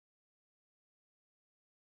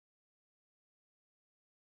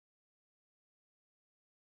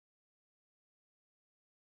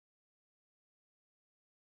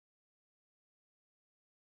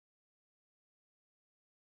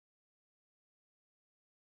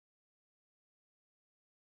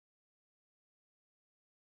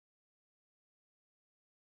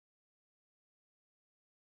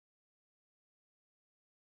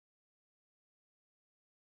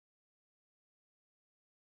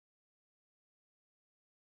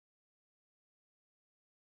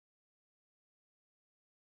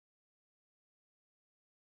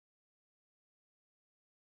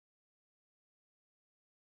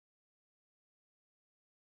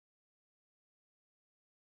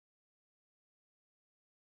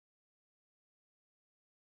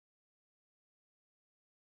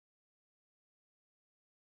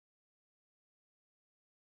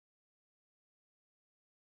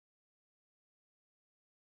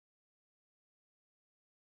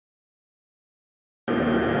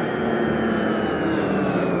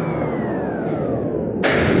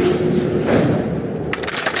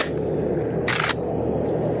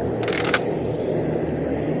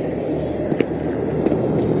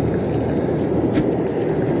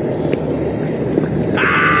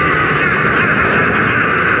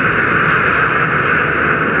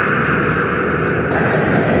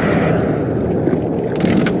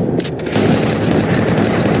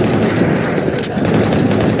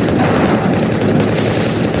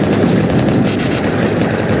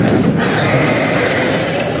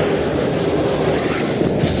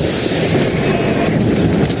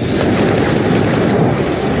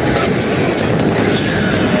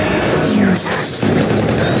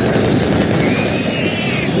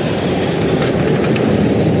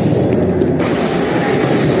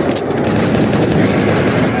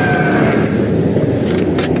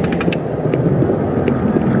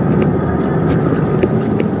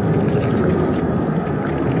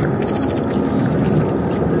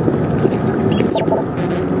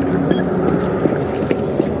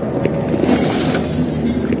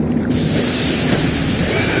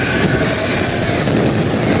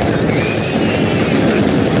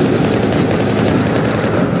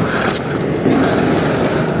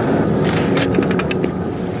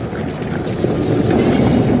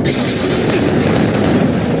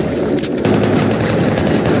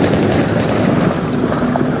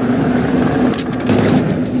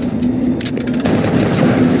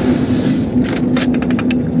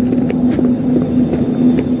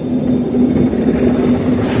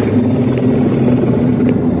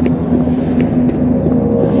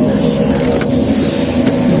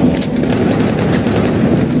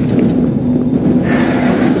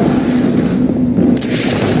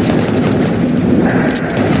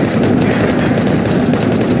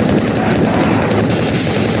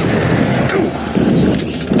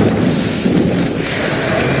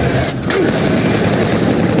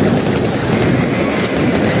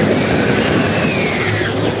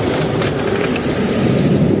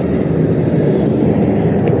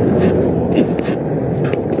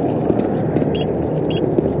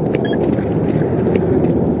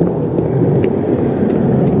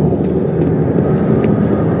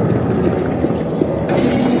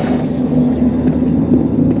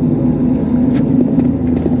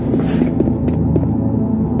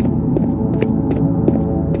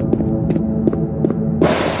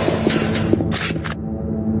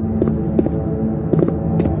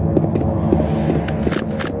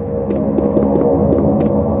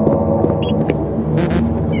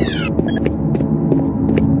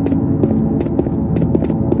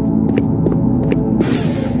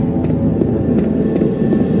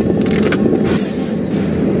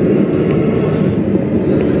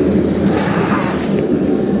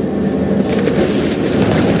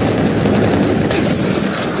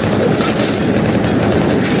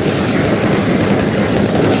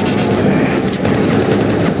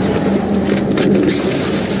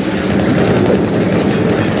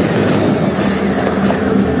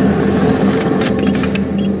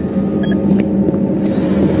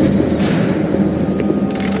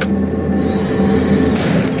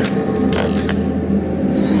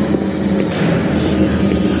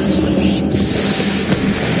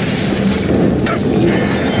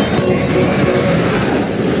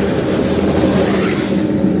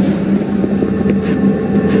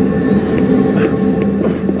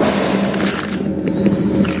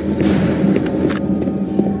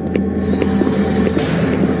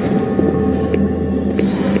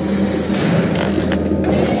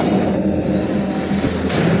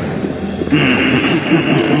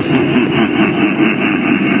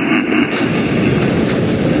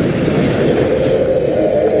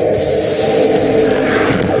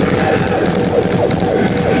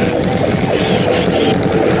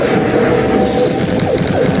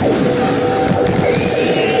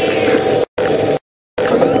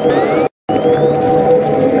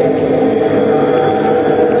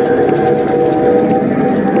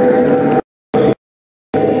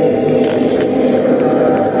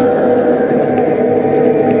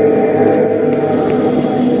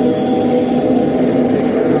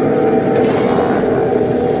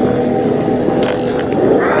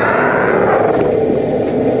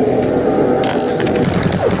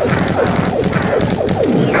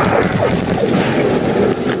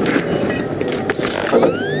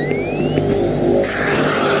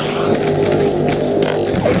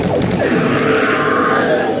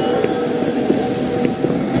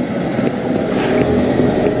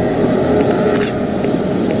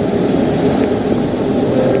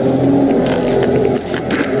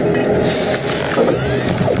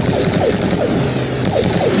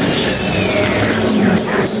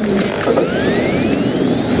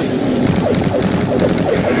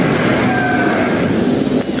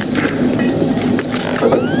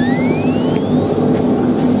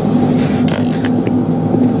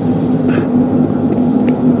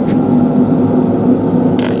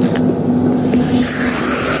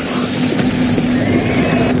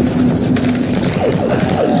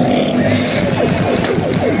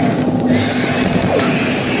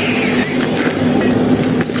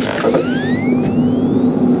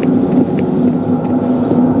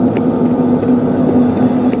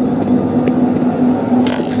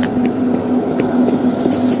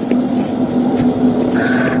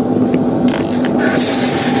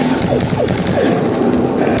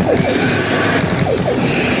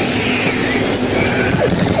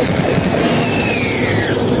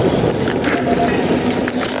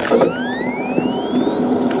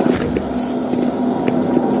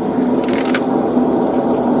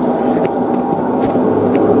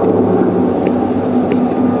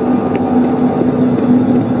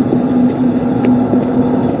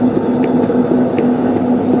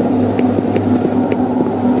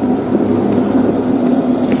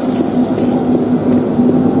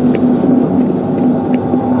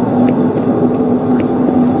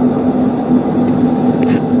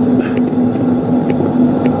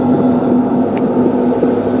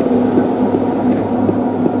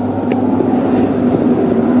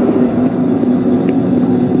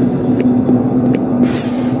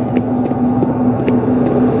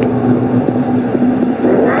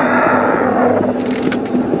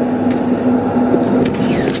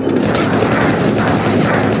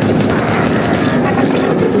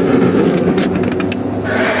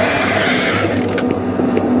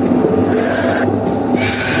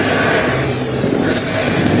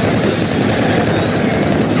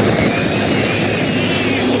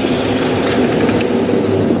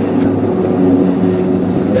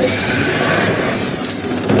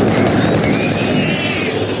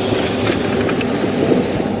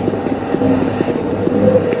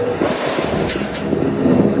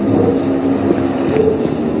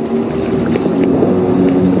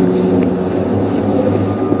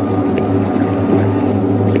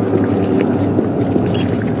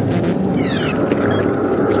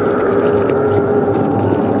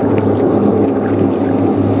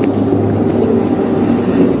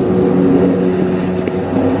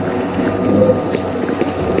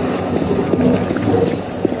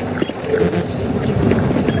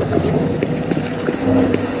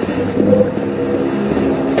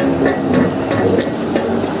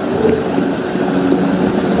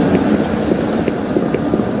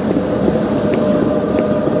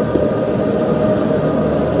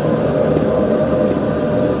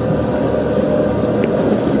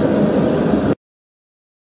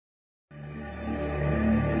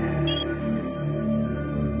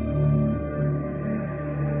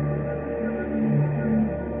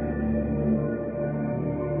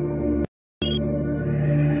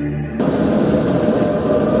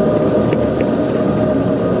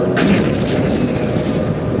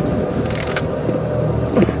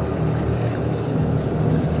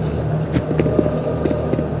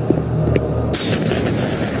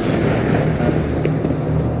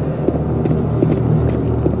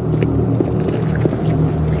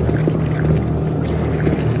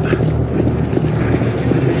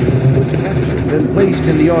encased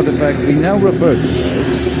in the artifact we now refer to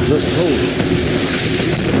as the Soul.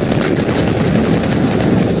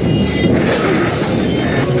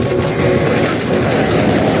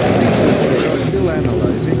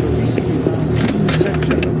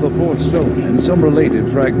 The fourth stone and some related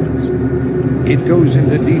fragments. It goes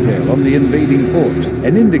into detail on the invading force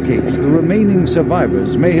and indicates the remaining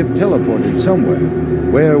survivors may have teleported somewhere,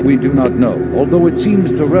 where we do not know, although it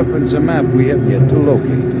seems to reference a map we have yet to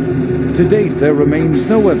locate. To date, there remains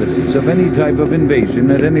no evidence of any type of invasion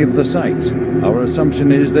at any of the sites. Our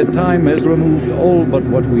assumption is that time has removed all but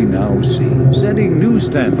what we now see, setting new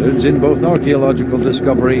standards in both archaeological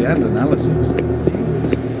discovery and analysis.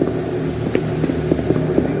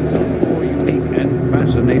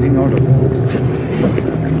 Fascinating artifact.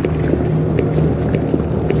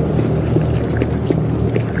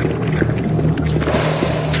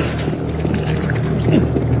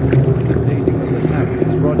 Dating of the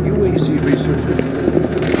tablets brought UAC researchers.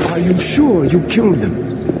 Are you sure you killed them?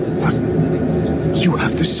 What? You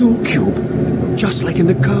have the Soul Cube, just like in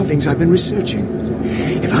the carvings I've been researching.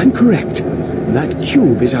 If I'm correct, that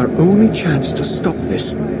cube is our only chance to stop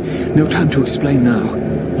this. No time to explain now.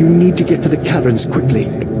 You need to get to the caverns quickly.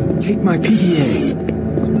 Take my PDA.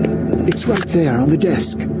 It's right there on the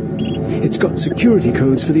desk. It's got security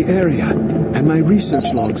codes for the area, and my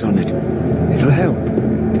research logs on it. It'll help.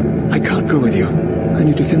 I can't go with you. I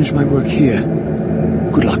need to finish my work here.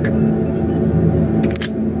 Good luck.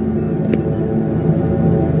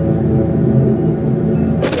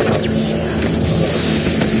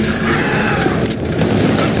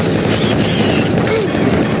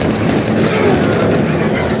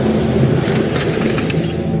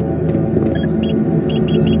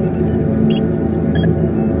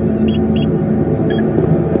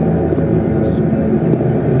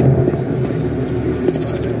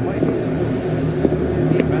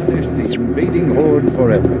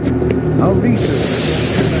 Forever. Our research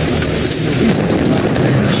goes into detail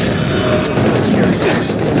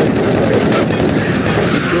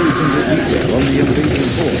on the invading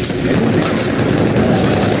force.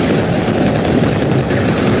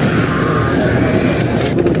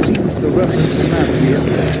 But it seems the reference map we have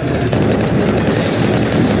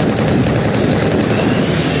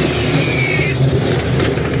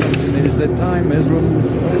there is that time has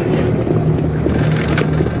removed all.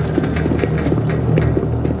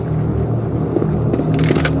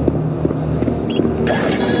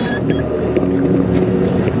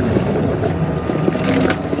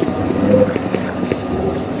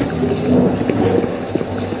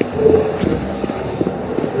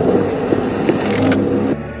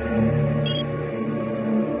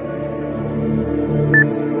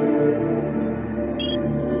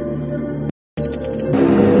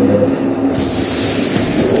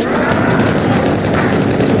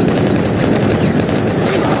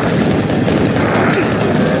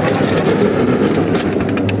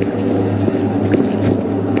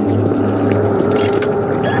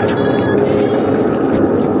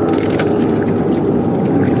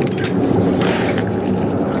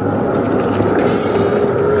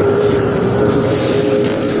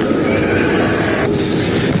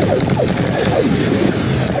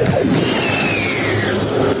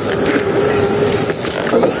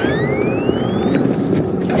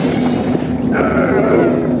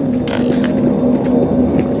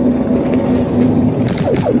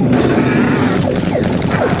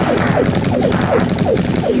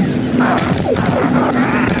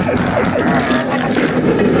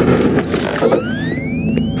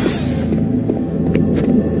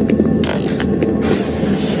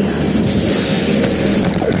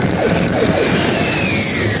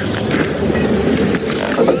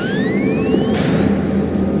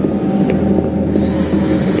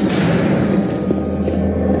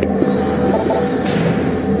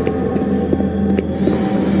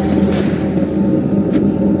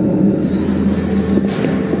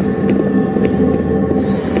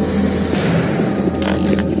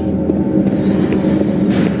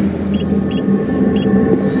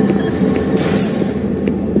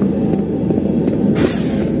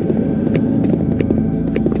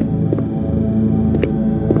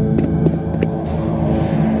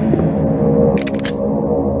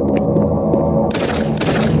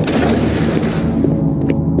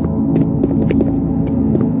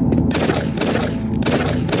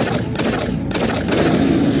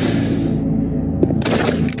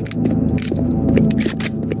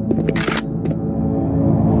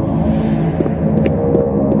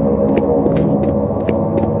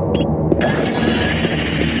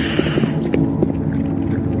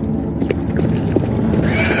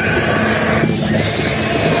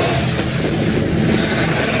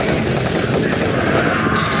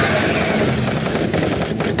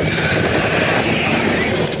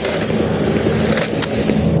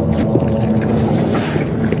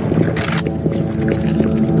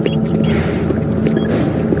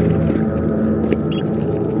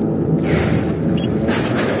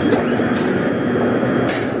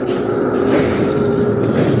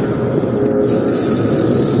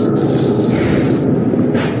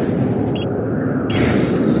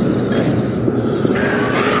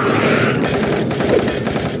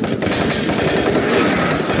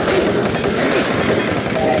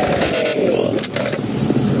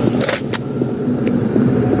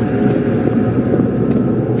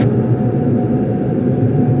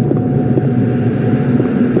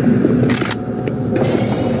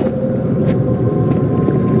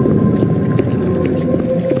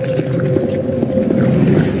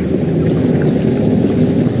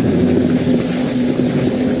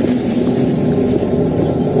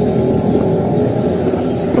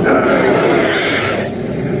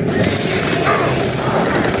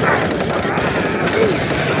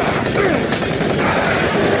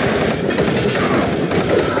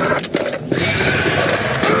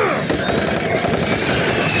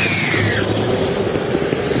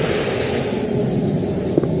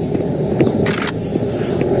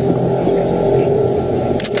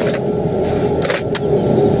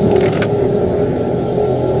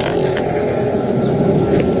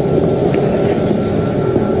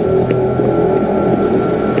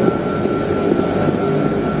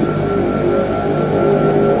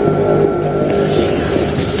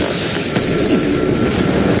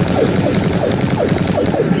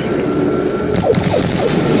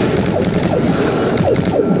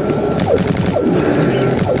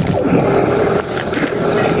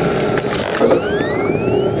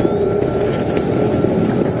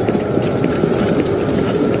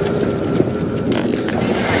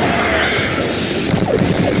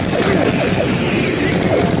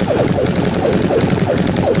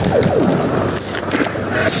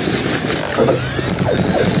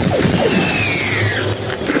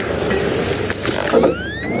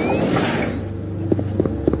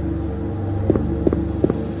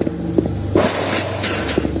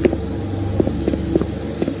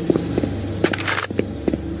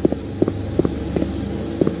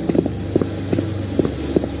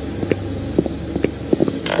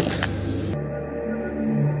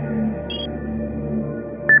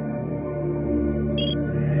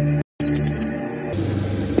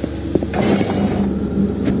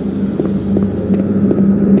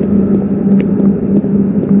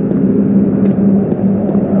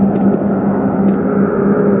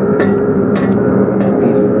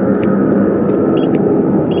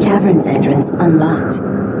 Cavern's entrance unlocked.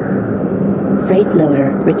 Freight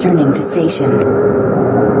loader returning to station.